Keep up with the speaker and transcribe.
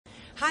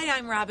Hi,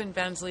 I'm Robin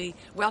Bensley.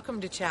 Welcome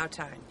to Chow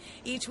Time.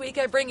 Each week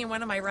I bring you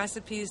one of my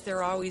recipes.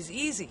 They're always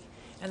easy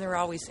and they're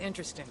always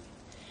interesting.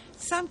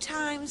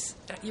 Sometimes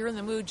you're in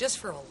the mood just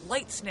for a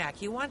light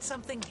snack. You want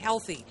something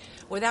healthy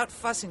without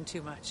fussing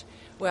too much.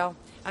 Well,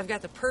 I've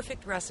got the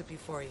perfect recipe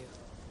for you.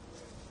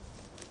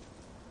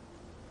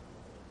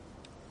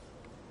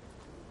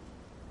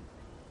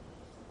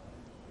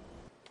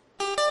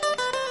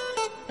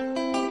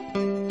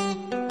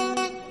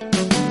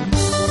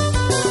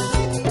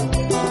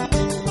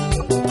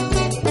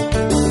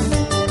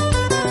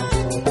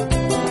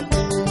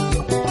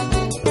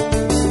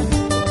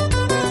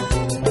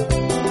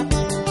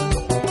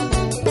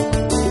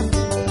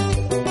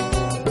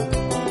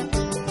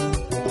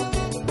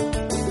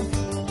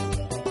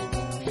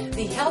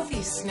 The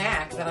healthy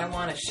snack that I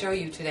want to show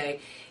you today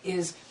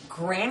is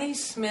Granny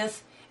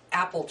Smith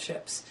apple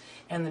chips.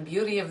 And the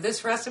beauty of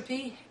this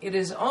recipe, it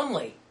is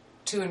only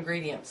 2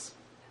 ingredients.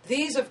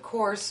 These, of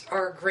course,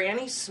 are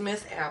Granny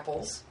Smith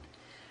apples.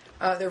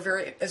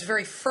 It's a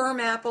very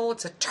firm apple,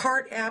 it's a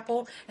tart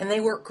apple, and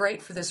they work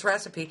great for this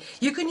recipe.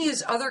 You can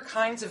use other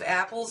kinds of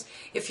apples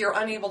if you're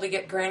unable to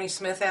get Granny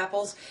Smith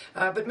apples,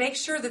 but make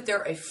sure that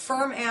they're a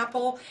firm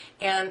apple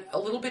and a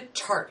little bit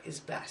tart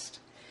is best.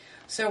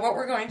 So what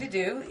we're going to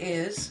do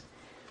is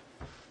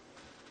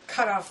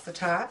cut off the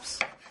tops,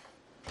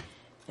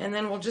 and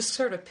then we'll just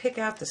sort of pick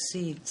out the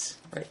seeds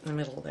right in the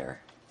middle there.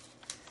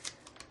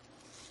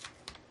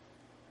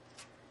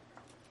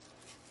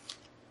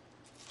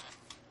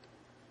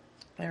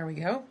 There we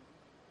go.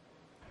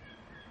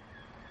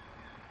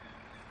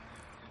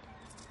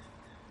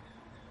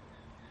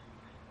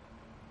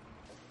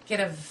 Get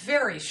a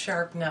very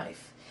sharp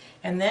knife,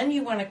 and then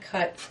you want to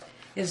cut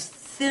as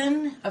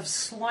thin of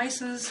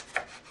slices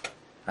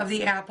of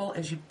the apple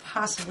as you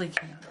possibly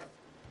can.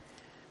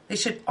 They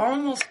should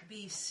almost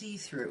be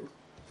see-through.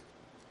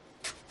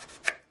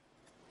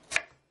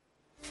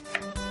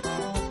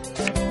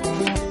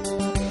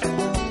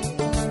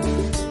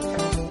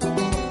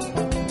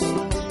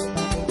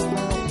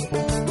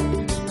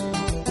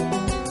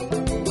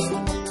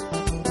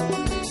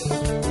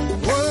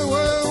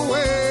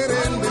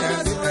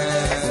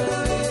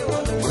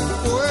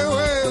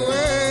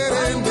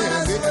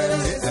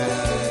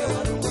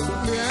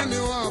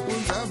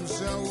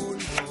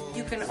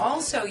 You can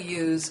also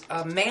use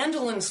a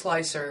mandolin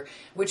slicer,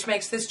 which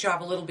makes this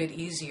job a little bit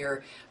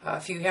easier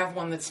if you have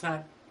one that's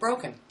not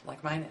broken,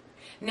 like mine is.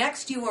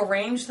 Next, you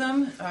arrange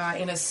them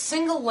in a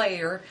single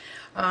layer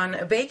on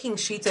a baking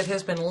sheet that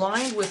has been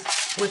lined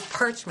with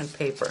parchment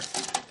paper.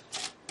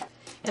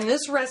 And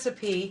this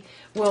recipe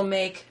will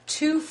make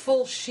 2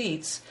 full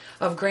sheets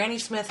of Granny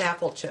Smith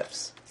apple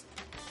chips.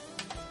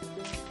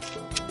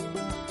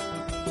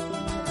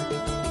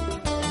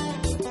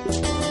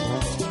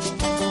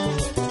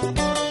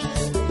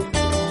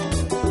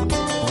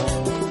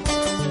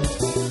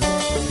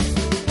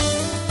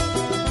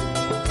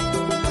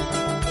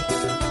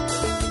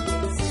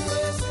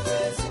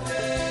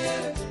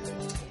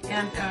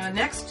 And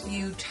next,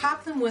 you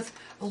top them with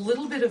a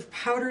little bit of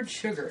powdered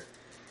sugar.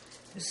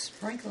 Just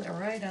sprinkle it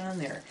right on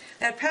there.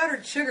 That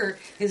powdered sugar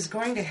is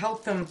going to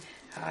help them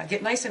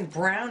get nice and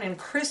brown and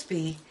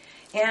crispy,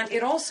 and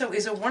it also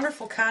is a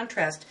wonderful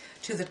contrast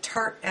to the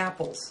tart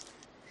apples.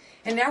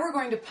 And now we're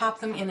going to pop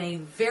them in a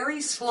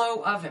very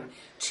slow oven,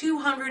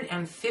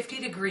 250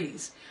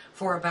 degrees,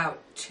 for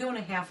about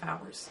 2.5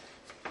 hours.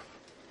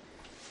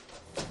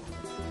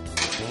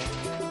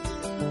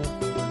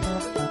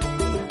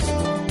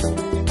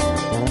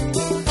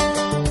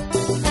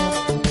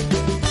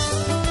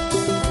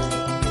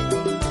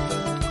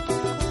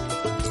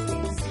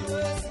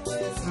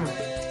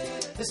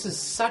 This is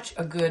such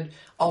a good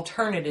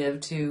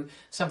alternative to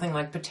something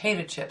like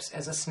potato chips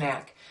as a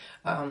snack.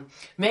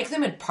 Make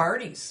them at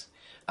parties.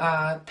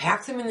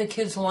 Pack them in the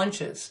kids'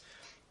 lunches.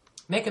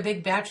 Make a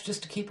big batch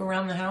just to keep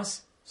around the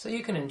house so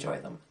you can enjoy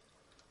them.